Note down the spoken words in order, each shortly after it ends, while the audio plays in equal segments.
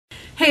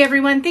Hi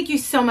everyone, thank you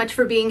so much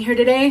for being here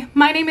today.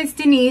 My name is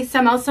Denise.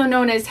 I'm also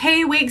known as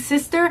Hey Wig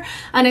Sister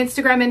on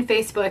Instagram and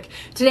Facebook.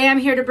 Today I'm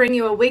here to bring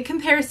you a wig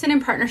comparison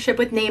in partnership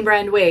with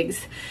Brand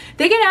Wigs.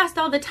 They get asked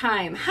all the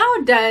time,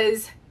 how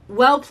does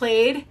well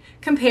played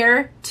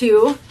compare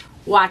to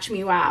Watch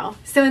Me Wow?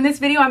 So in this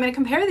video I'm going to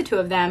compare the two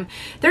of them.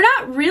 They're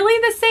not really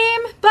the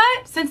same,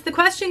 but since the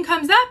question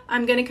comes up,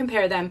 I'm going to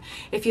compare them.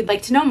 If you'd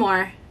like to know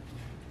more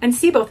and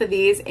see both of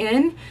these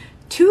in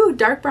two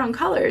dark brown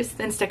colors,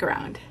 then stick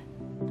around.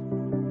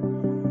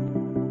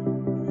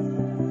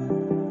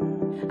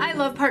 I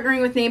love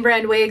partnering with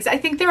Brand Wigs. I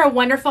think they're a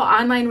wonderful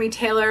online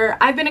retailer.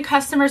 I've been a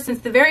customer since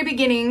the very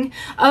beginning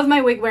of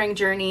my wig wearing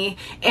journey,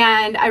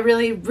 and I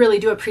really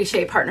do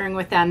appreciate partnering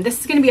with them. This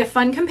is going to be a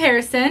fun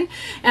comparison,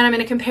 and I'm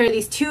going to compare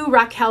these two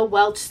Raquel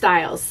Welch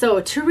styles. So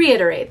to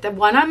reiterate, the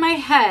one on my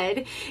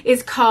head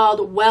is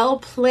called Well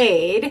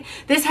Played.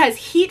 This has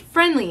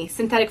heat-friendly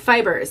synthetic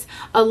fibers,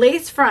 a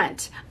lace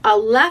front, a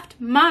left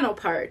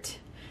monopart,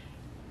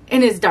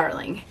 and is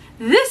darling.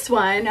 This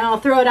one, I'll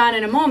throw it on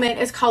in a moment,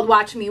 is called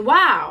Watch Me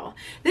Wow.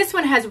 This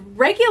one has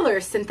regular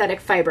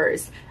synthetic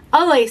fibers,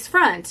 a lace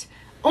front,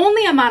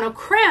 only a mono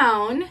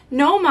crown,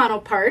 no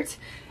monopart,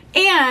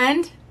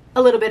 and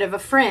a little bit of a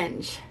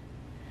fringe.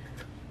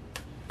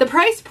 The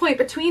price point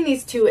between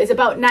these two is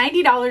about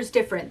 $90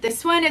 different.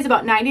 This one is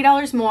about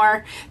 $90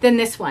 more than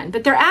this one,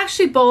 but they're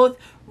actually both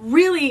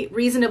really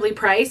reasonably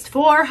priced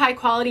for high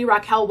quality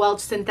Raquel Welch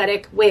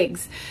synthetic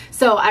wigs.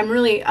 So I'm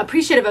really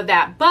appreciative of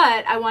that,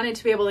 but I wanted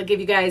to be able to give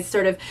you guys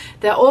sort of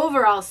the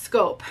overall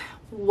scope.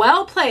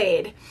 Well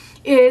Played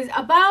is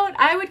about,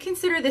 I would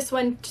consider this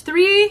one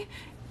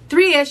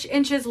three-ish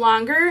inches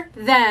longer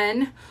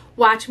than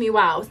Watch Me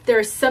Wow.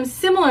 There's some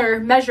similar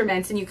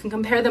measurements and you can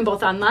compare them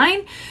both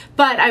online,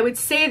 but I would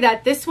say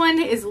that this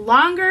one is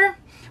longer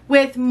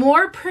with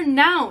more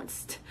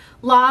pronounced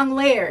long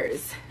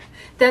layers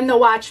than the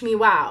Watch Me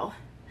Wow,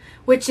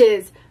 which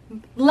is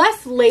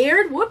less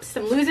layered. Whoops,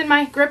 I'm losing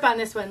my grip on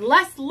this one.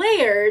 Less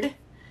layered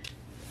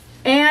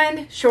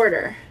and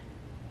shorter.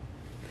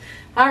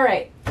 All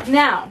right,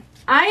 now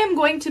I am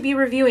going to be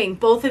reviewing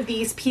both of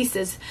these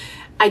pieces.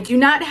 I do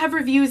not have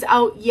reviews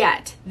out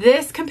yet.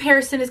 This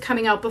comparison is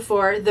coming out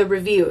before the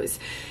reviews.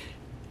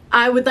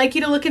 I would like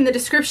you to look in the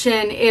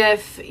description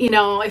if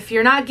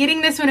you're not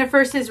getting this when it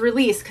first is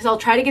released, because I'll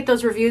try to get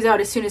those reviews out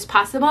as soon as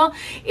possible.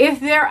 If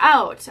they're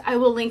out, I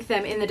will link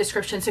them in the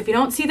description. So if you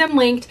don't see them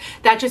linked,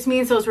 that just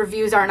means those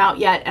reviews aren't out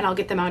yet, and I'll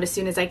get them out as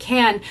soon as I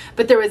can.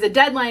 But there was a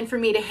deadline for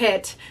me to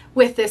hit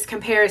with this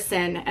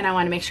comparison, and I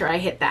want to make sure I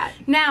hit that.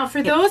 Now,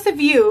 for those of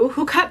you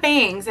who cut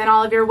bangs in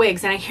all of your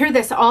wigs, and I hear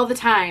this all the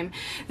time,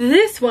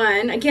 this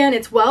one, again,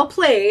 it's Well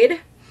Played,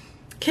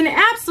 can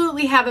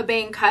absolutely have a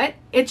bang cut.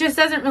 It just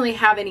doesn't really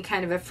have any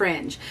kind of a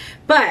fringe.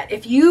 But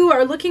if you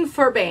are looking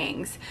for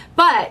bangs,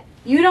 but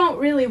you don't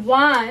really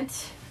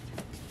want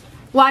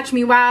Watch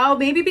Me Wow,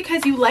 maybe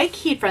because you like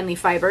heat-friendly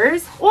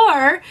fibers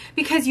or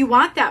because you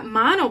want that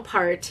mono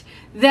part,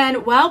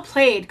 then Well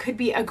Played could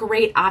be a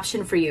great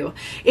option for you.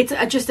 It's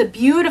just a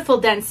beautiful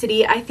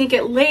density. I think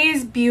it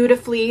lays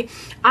beautifully.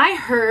 I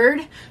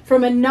heard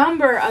from a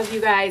number of you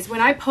guys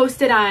when I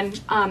posted on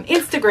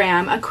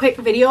Instagram a quick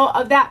video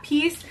of that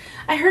piece.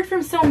 I heard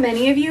from so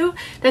many of you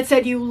that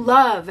said you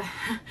love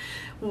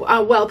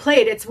Well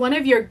Played. It's one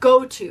of your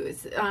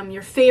go-tos,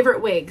 your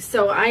favorite wigs.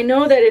 So I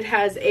know that it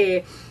has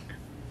a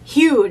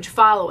huge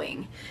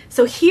following.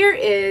 So here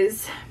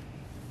is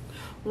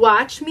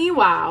Watch Me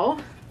Wow.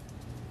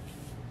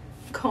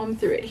 Comb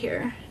through it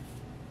here.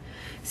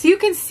 So you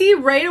can see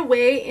right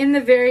away in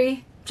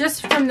the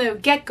just from the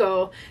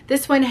get-go,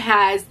 this one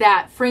has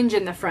that fringe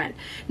in the front.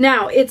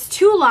 Now, it's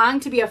too long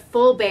to be a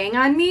full bang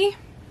on me,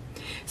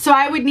 so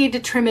I would need to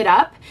trim it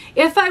up.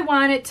 If I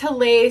want it to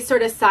lay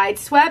sort of side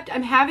swept,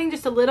 I'm having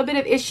just a little bit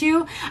of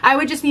issue. I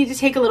would just need to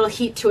take a little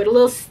heat to it. A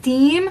little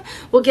steam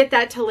will get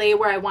that to lay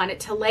where I want it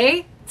to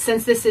lay,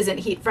 since this isn't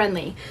heat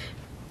friendly.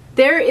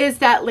 There is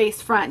that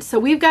lace front. So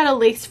we've got a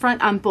lace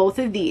front on both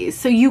of these.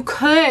 So you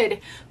could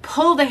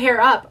pull the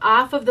hair up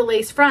off of the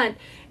lace front.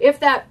 If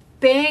that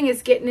bang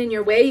is getting in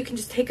your way, you can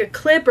just take a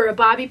clip or a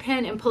bobby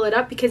pin and pull it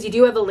up because you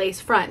do have a lace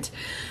front.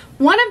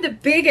 One of the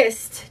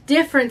biggest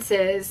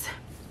differences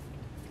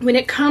when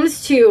it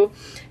comes to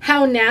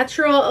how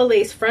natural a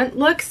lace front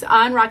looks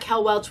on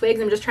Raquel Welch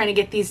wigs, I'm just trying to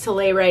get these to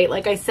lay right,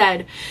 like I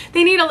said,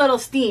 they need a little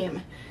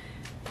steam,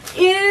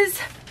 is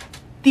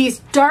these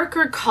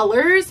darker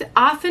colors.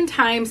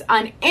 Oftentimes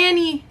on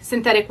any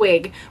synthetic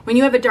wig, when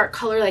you have a dark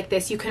color like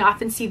this, you can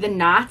often see the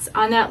knots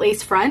on that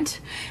lace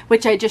front,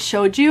 which I just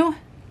showed you.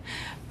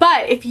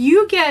 But if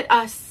you get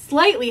a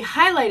slightly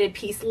highlighted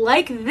piece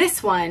like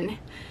this one,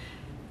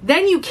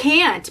 then you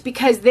can't,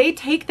 because they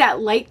take that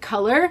light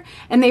color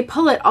and they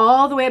pull it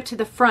all the way up to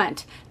the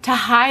front to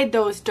hide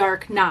those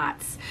dark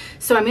knots.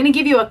 So I'm going to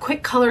give you a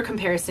quick color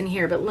comparison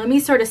here, but let me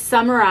sort of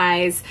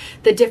summarize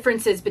the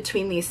differences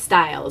between these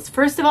styles.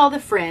 First of all, the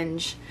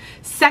fringe.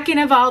 Second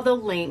of all, the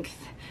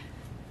length.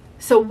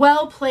 So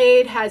Well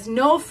Played has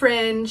no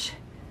fringe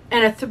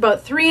and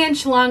about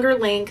 3-inch longer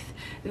length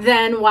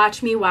than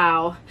Watch Me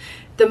Wow.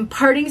 The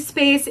parting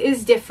space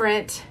is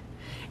different.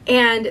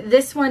 And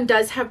this one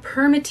does have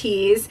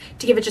permatease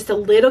to give it just a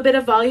little bit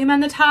of volume on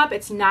the top.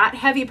 It's not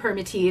heavy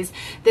permatease.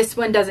 This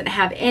one doesn't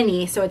have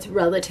any, so it's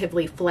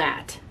relatively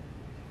flat.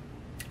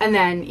 And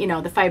then, you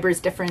know, the fibers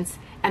difference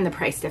and the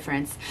price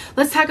difference.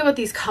 Let's talk about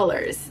these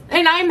colors.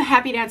 And I'm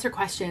happy to answer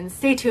questions.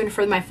 Stay tuned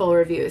for my full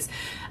reviews.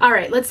 All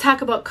right, let's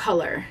talk about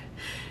color.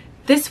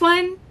 This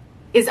one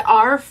is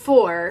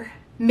R4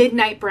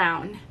 Midnight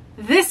Brown.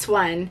 This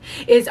one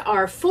is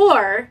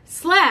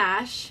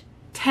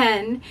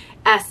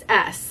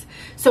R4/10SS.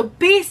 So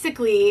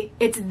basically,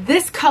 it's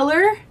this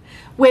color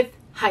with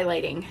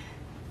highlighting,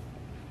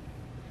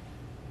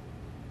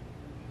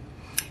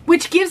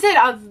 which gives it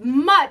a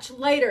much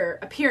lighter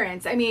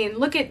appearance. I mean,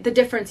 look at the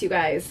difference, you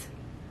guys.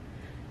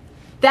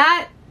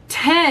 That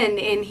 10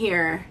 in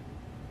here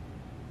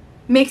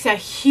makes a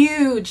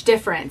huge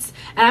difference.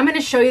 And I'm going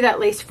to show you that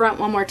lace front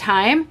one more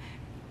time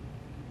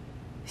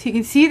so you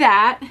can see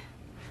that.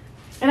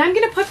 And I'm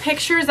going to put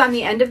pictures on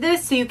the end of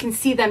this so you can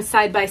see them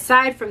side by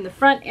side from the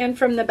front and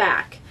from the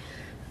back.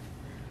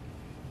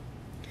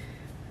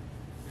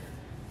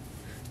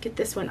 Get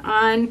this one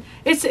on.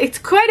 It's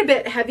quite a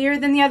bit heavier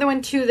than the other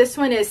one too. This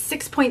one is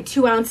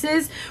 6.2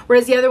 ounces,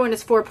 whereas the other one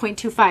is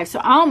 4.25, so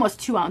almost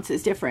 2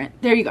 ounces different.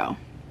 There you go.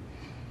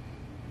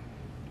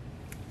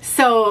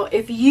 So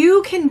if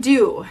you can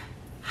do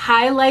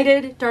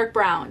highlighted dark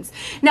browns.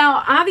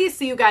 Now,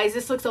 obviously, you guys,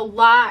 this looks a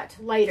lot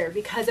lighter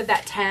because of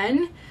that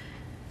 10,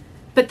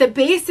 but the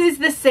base is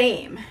the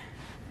same.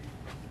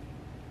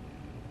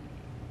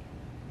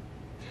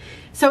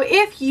 So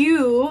if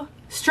you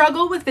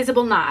struggle with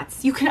visible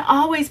knots, you can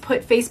always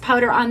put face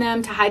powder on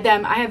them to hide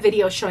them. I have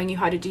videos showing you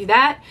how to do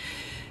that.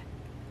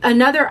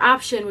 Another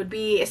option would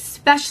be,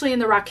 especially in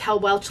the Raquel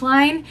Welch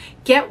line,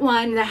 get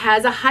one that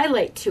has a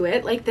highlight to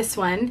it, like this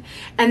one,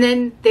 and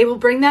then they will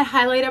bring that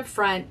highlight up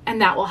front,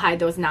 and that will hide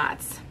those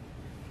knots.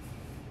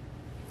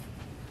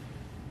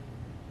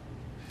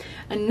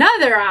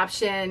 Another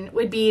option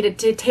would be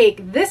to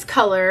take this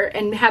color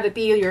and have it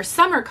be your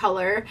summer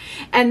color,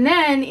 and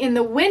then in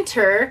the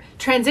winter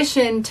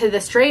transition to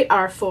the straight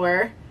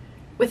R4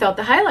 without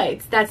the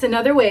highlights. That's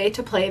another way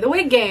to play the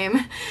wig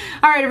game.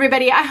 All right,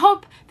 everybody, I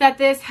hope that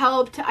this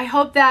helped. I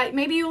hope that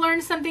maybe you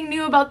learned something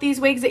new about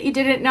these wigs that you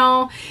didn't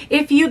know.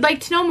 If you'd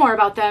like to know more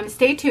about them,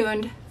 stay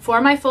tuned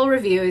for my full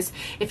reviews.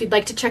 If you'd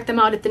like to check them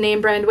out at the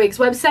name Brand Wigs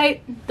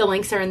website, the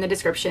links are in the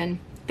description.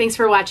 Thanks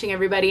for watching,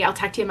 everybody. I'll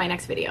talk to you in my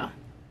next video.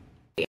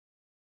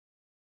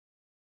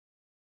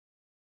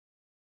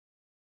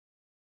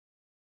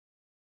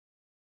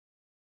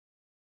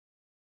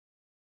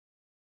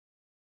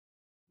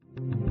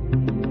 Mm-hmm.